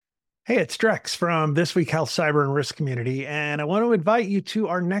Hey, it's Drex from This Week Health Cyber and Risk Community, and I want to invite you to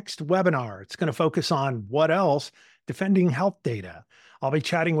our next webinar. It's going to focus on what else? Defending health data. I'll be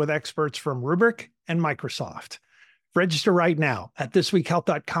chatting with experts from Rubrik and Microsoft. Register right now at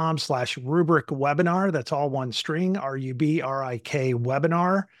thisweekhealth.com/Rubrik webinar. That's all one string, RUBRIK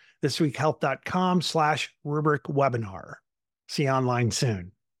webinar. Thisweekhealth.com/Rubrik webinar. See you online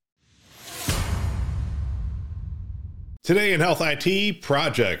soon. Today in Health IT,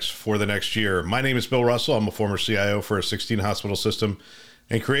 projects for the next year. My name is Bill Russell. I'm a former CIO for a 16-hospital system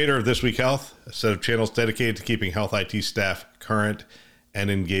and creator of This Week Health, a set of channels dedicated to keeping health IT staff current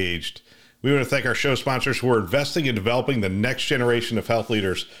and engaged. We want to thank our show sponsors who are investing in developing the next generation of health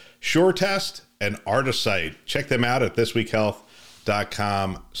leaders, SureTest and Artisight. Check them out at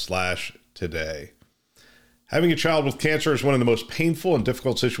thisweekhealth.com/today. Having a child with cancer is one of the most painful and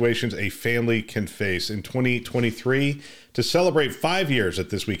difficult situations a family can face. In 2023, to celebrate 5 years at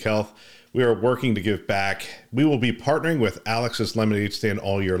This Week Health, we are working to give back. We will be partnering with Alex's Lemonade Stand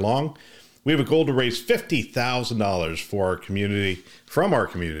all year long. We have a goal to raise $50,000 for our community, from our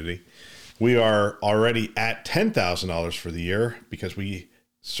community. We are already at $10,000 for the year because we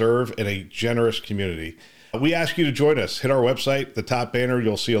serve in a generous community. We ask you to join us. Hit our website, the top banner,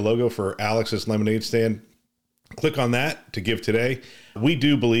 you'll see a logo for Alex's Lemonade Stand. Click on that to give today. We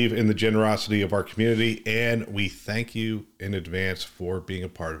do believe in the generosity of our community, and we thank you in advance for being a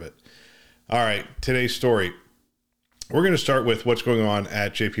part of it. All right, today's story. We're going to start with what's going on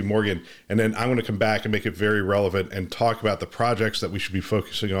at JP Morgan, and then I'm going to come back and make it very relevant and talk about the projects that we should be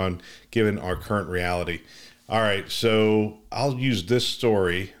focusing on given our current reality. All right, so I'll use this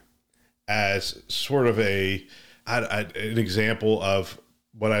story as sort of an example of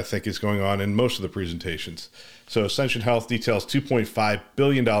what I think is going on in most of the presentations. So Ascension Health details $2.5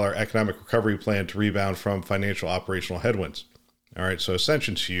 billion economic recovery plan to rebound from financial operational headwinds. All right, so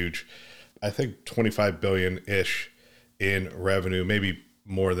Ascension's huge. I think 25 billion-ish in revenue, maybe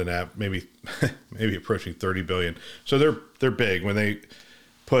more than that, maybe approaching 30 billion. So they're big. When they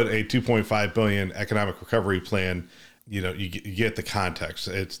put a 2.5 billion economic recovery plan, you get the context.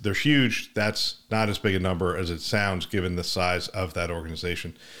 They're huge. That's not as big a number as it sounds given the size of that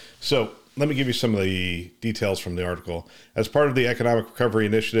organization. So let me give you some of the details from the article. As part of the Economic Recovery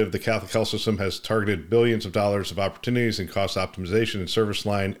Initiative, the Catholic Health System has targeted billions of dollars of opportunities in cost optimization and service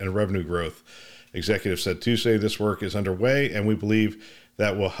line and revenue growth. Executives said Tuesday this work is underway, and we believe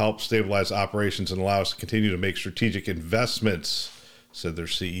that will help stabilize operations and allow us to continue to make strategic investments, said their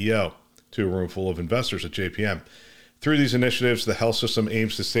CEO, to a room full of investors at JPM. Through these initiatives, the health system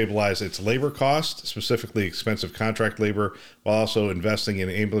aims to stabilize its labor costs, specifically expensive contract labor, while also investing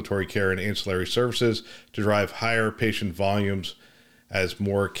in ambulatory care and ancillary services to drive higher patient volumes as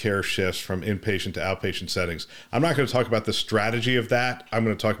more care shifts from inpatient to outpatient settings. I'm not going to talk about the strategy of that. I'm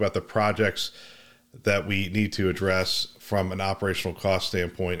going to talk about the projects that we need to address from an operational cost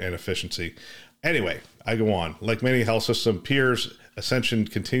standpoint and efficiency. Anyway, I go on. Like many health system peers, Ascension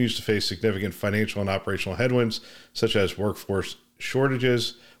continues to face significant financial and operational headwinds, such as workforce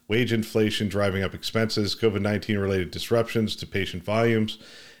shortages, wage inflation driving up expenses, COVID-19 related disruptions to patient volumes,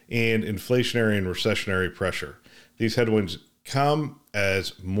 and inflationary and recessionary pressure. These headwinds come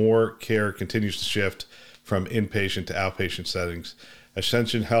as more care continues to shift from inpatient to outpatient settings.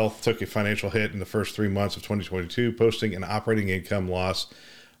 Ascension Health took a financial hit in the first 3 months of 2022, posting an operating income loss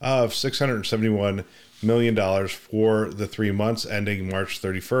of $671 million for the 3 months ending March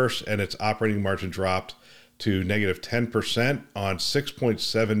 31st, and its operating margin dropped to negative 10% on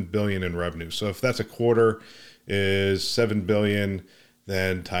 $6.7 billion in revenue. So if that's a quarter is $7 billion,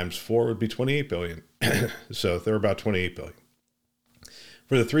 then times 4 would be $28 billion. So they're about $28 billion.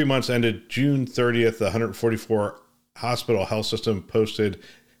 For the 3 months ended June 30th, the 144 hospital health system posted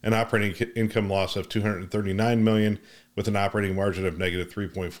an operating income loss of $239 million with an operating margin of negative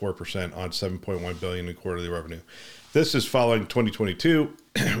 3.4% on $7.1 billion in quarterly revenue. This is following 2022,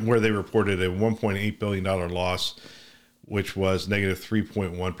 where they reported a $1.8 billion loss, which was negative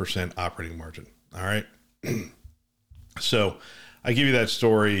 3.1% operating margin. All right. So I give you that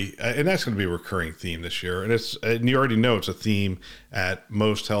story, and that's going to be a recurring theme this year. And you already know it's a theme at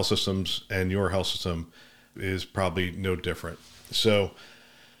most health systems, and your health system is probably no different. So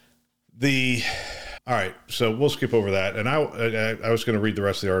all right, so we'll skip over that. And I was going to read the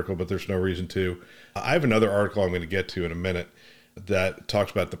rest of the article, but there's no reason to. I have another article I'm going to get to in a minute that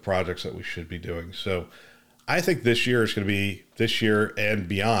talks about the projects that we should be doing. So I think this year and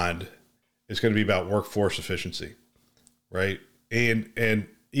beyond is going to be about workforce efficiency, right? And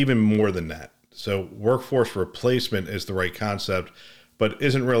even more than that. So workforce replacement is the right concept, but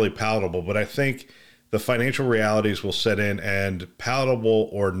isn't really palatable. But I think the financial realities will set in, and palatable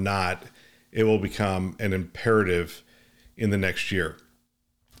or not, it will become an imperative in the next year.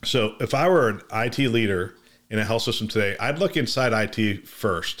 So if I were an IT leader in a health system today, I'd look inside IT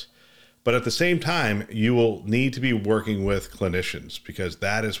first. But at the same time, you will need to be working with clinicians, because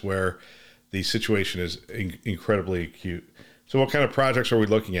that is where the situation is incredibly acute. So what kind of projects are we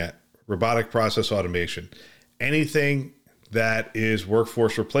looking at? Robotic process automation, anything that is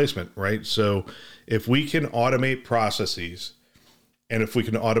workforce replacement, right? So if we can automate processes, and if we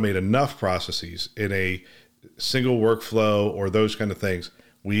can automate enough processes in a single workflow or those kind of things,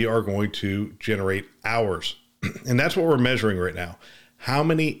 we are going to generate hours. And that's what we're measuring right now. How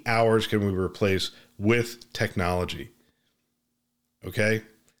many hours can we replace with technology? Okay.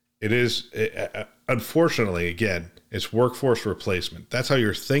 It is, unfortunately, again, it's workforce replacement. That's how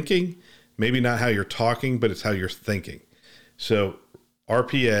you're thinking, maybe not how you're talking, but it's how you're thinking. So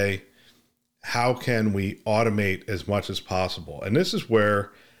RPA, how can we automate as much as possible? And this is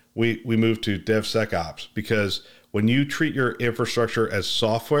where we move to DevSecOps, because when you treat your infrastructure as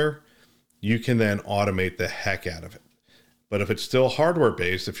software, you can then automate the heck out of it. But if it's still hardware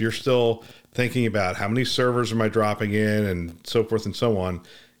based, if you're still thinking about how many servers am I dropping in and so forth and so on,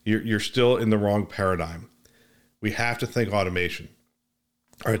 you're still in the wrong paradigm. We have to think automation.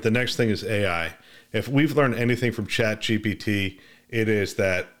 All right, the next thing is AI. If we've learned anything from ChatGPT, it is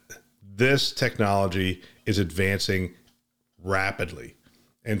that this technology is advancing rapidly.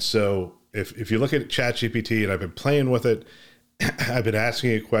 And so if you look at ChatGPT, and I've been playing with it, I've been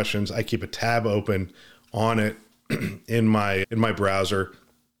asking it questions, I keep a tab open on it in my browser.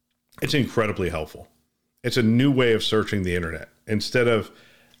 It's incredibly helpful. It's a new way of searching the internet. Instead of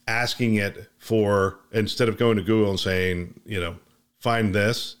going to Google and saying, find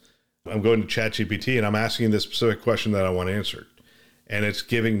this, I'm going to ChatGPT and I'm asking this specific question that I want answered. And it's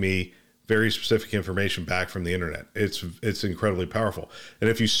giving me very specific information back from the internet. It's incredibly powerful. And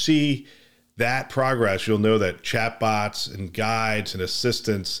if you see that progress, you'll know that chatbots and guides and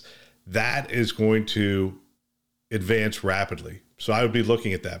assistants, that is going to advance rapidly. So I would be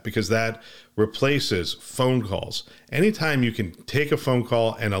looking at that, because that replaces phone calls. Anytime you can take a phone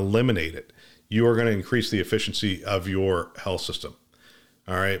call and eliminate it, you are going to increase the efficiency of your health system.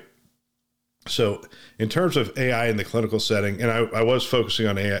 All right. So in terms of AI in the clinical setting, and I was focusing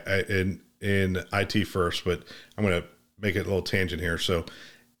on AI in IT first, but I'm going to make it a little tangent here. So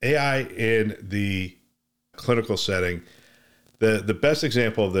AI in the clinical setting, the best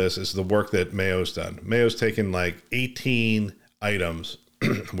example of this is the work that Mayo's done. Mayo's taken like 18 items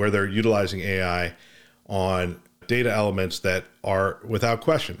where they're utilizing AI on data elements that are without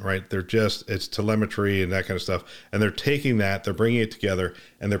question, right? It's telemetry and that kind of stuff. And they're taking that, they're bringing it together,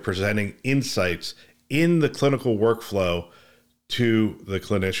 and they're presenting insights in the clinical workflow to the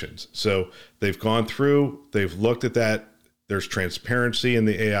clinicians. So they've gone through, they've looked at that. There's transparency in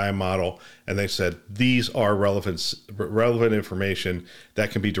the AI model, and they said these are relevant information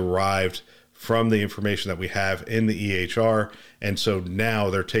that can be derived from the information that we have in the EHR. And so now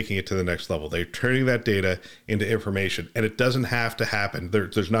they're taking it to the next level. They're turning that data into information, and it doesn't have to happen.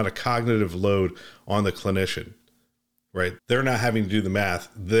 There's not a cognitive load on the clinician, right? They're not having to do the math.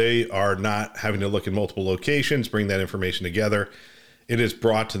 They are not having to look in multiple locations, bring that information together. It is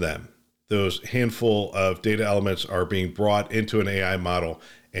brought to them. Those handful of data elements are being brought into an AI model,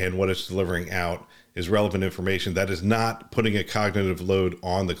 and what it's delivering out is relevant information that is not putting a cognitive load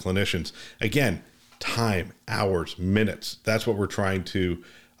on the clinicians. Again, time, hours, minutes. That's what we're trying to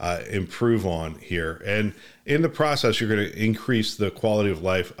improve on here. And in the process, you're going to increase the quality of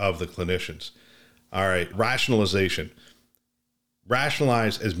life of the clinicians. All right, rationalization.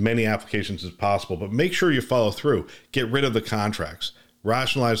 Rationalize as many applications as possible, but make sure you follow through. Get rid of the contracts.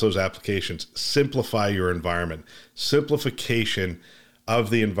 Rationalize those applications. Simplify your environment. Simplification of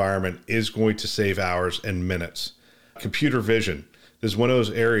the environment is going to save hours and minutes. Computer vision is one of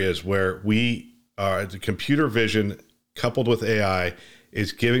those areas where the computer vision coupled with AI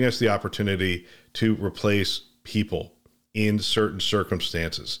is giving us the opportunity to replace people in certain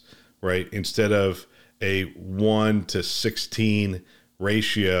circumstances, right? Instead of a 1-to-16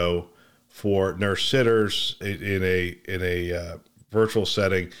 ratio for nurse sitters in a virtual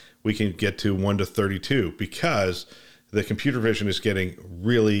setting, we can get to 1-to-32 because the computer vision is getting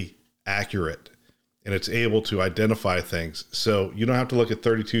really accurate and it's able to identify things. So you don't have to look at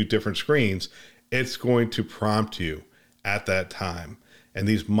 32 different screens. It's going to prompt you at that time. And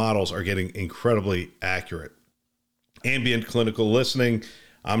these models are getting incredibly accurate. Ambient clinical listening,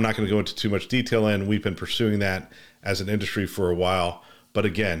 I'm not going to go into too much detail in. We've been pursuing that as an industry for a while. But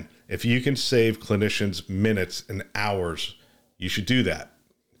again, if you can save clinicians minutes and hours, you should do that.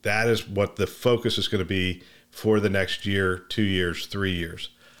 that is what the focus is going to be for the next year, 2 years, 3 years.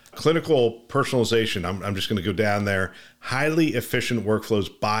 Clinical personalization, I'm just going to go down there. Highly efficient workflows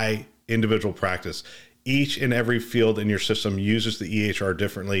by individual practice. Each and every field in your system uses the EHR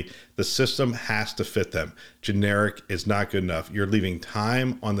differently. The system has to fit them. Generic is not good enough. You're leaving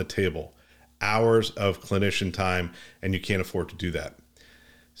time on the table, hours of clinician time, and you can't afford to do that.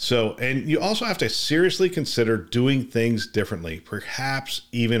 So, and you also have to seriously consider doing things differently, perhaps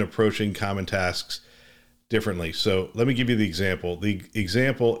even approaching common tasks differently. So let me give you the example. The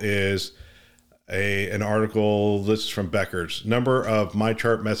example is an article. This is from Becker's. Number of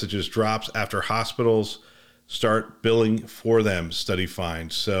MyChart messages drops after hospitals start billing for them, study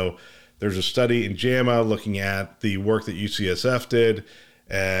finds. So there's a study in JAMA looking at the work that UCSF did,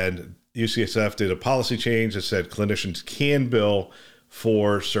 and UCSF did a policy change that said clinicians can bill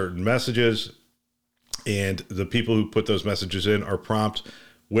for certain messages, and the people who put those messages in are prompt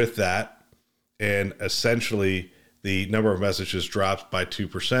with that. And essentially the number of messages drops by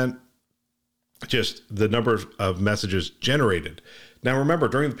 2%. Just the number of messages generated. Now, remember,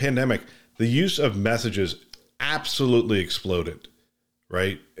 during the pandemic, the use of messages absolutely exploded,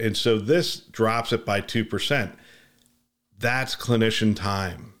 right? And so this drops it by 2%. That's clinician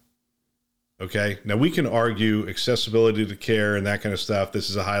time. Okay. Now we can argue accessibility to care and that kind of stuff. This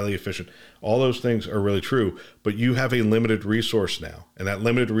is a highly efficient. All those things are really true, but you have a limited resource now, and that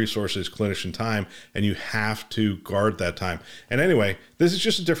limited resource is clinician time, and you have to guard that time. And anyway, this is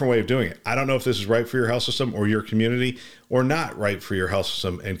just a different way of doing it. I don't know if this is right for your health system or your community, or not right for your health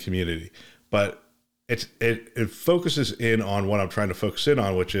system and community, but it focuses in on what I'm trying to focus in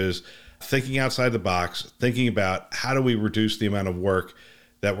on, which is thinking outside the box, thinking about how do we reduce the amount of work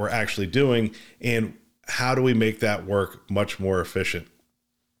that we're actually doing, and how do we make that work much more efficient?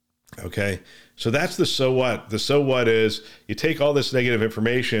 Okay. So that's the so what. The so what is you take all this negative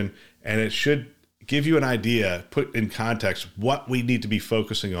information, and it should give you an idea, put in context what we need to be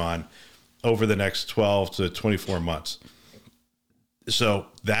focusing on over the next 12 to 24 months. So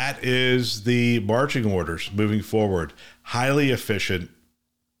that is the marching orders moving forward. Highly efficient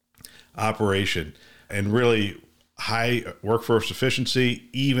operation, and really high workforce efficiency,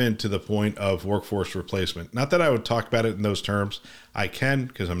 even to the point of workforce replacement. Not that I would talk about it in those terms. I can,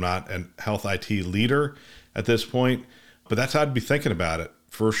 because I'm not a health IT leader at this point, but that's how I'd be thinking about it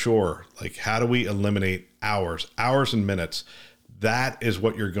for sure. Like, how do we eliminate hours and minutes? That is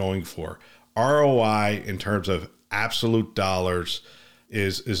what you're going for. ROI in terms of absolute dollars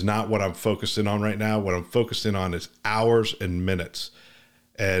is not what I'm focused in on right now. What I'm focused in on is hours and minutes.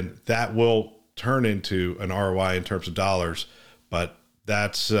 And that will turn into an ROI in terms of dollars, but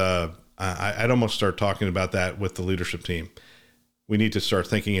that's I'd almost start talking about that with the leadership team. We need to start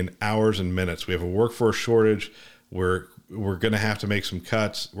thinking in hours and minutes. We have a workforce shortage. We're going to have to make some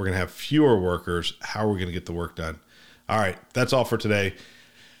cuts. We're going to have fewer workers. How are we going to get the work done? All right, that's all for today.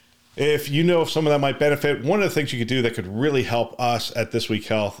 If you know if some of that might benefit, one of the things you could do that could really help us at This Week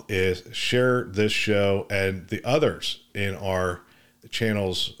Health is share this show and the others in our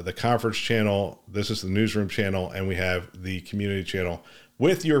channels, the conference channel, this is the newsroom channel, and we have the community channel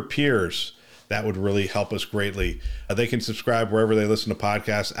with your peers. That would really help us greatly. They can subscribe wherever they listen to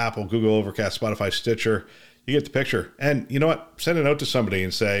podcasts, Apple, Google, Overcast, Spotify, Stitcher. You get the picture. And you know what? Send a note to somebody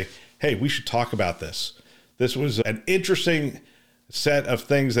and say, hey, we should talk about this. This was an interesting set of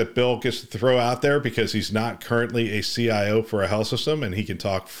things that Bill gets to throw out there because he's not currently a CIO for a health system, and he can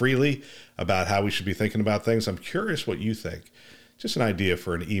talk freely about how we should be thinking about things. I'm curious what you think. Just an idea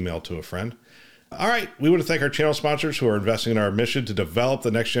for an email to a friend. All right. We want to thank our channel sponsors who are investing in our mission to develop the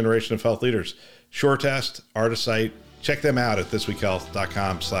next generation of health leaders. SureTest, Artisight. Check them out at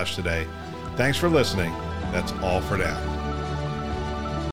thisweekhealth.com/today. Thanks for listening. That's all for now.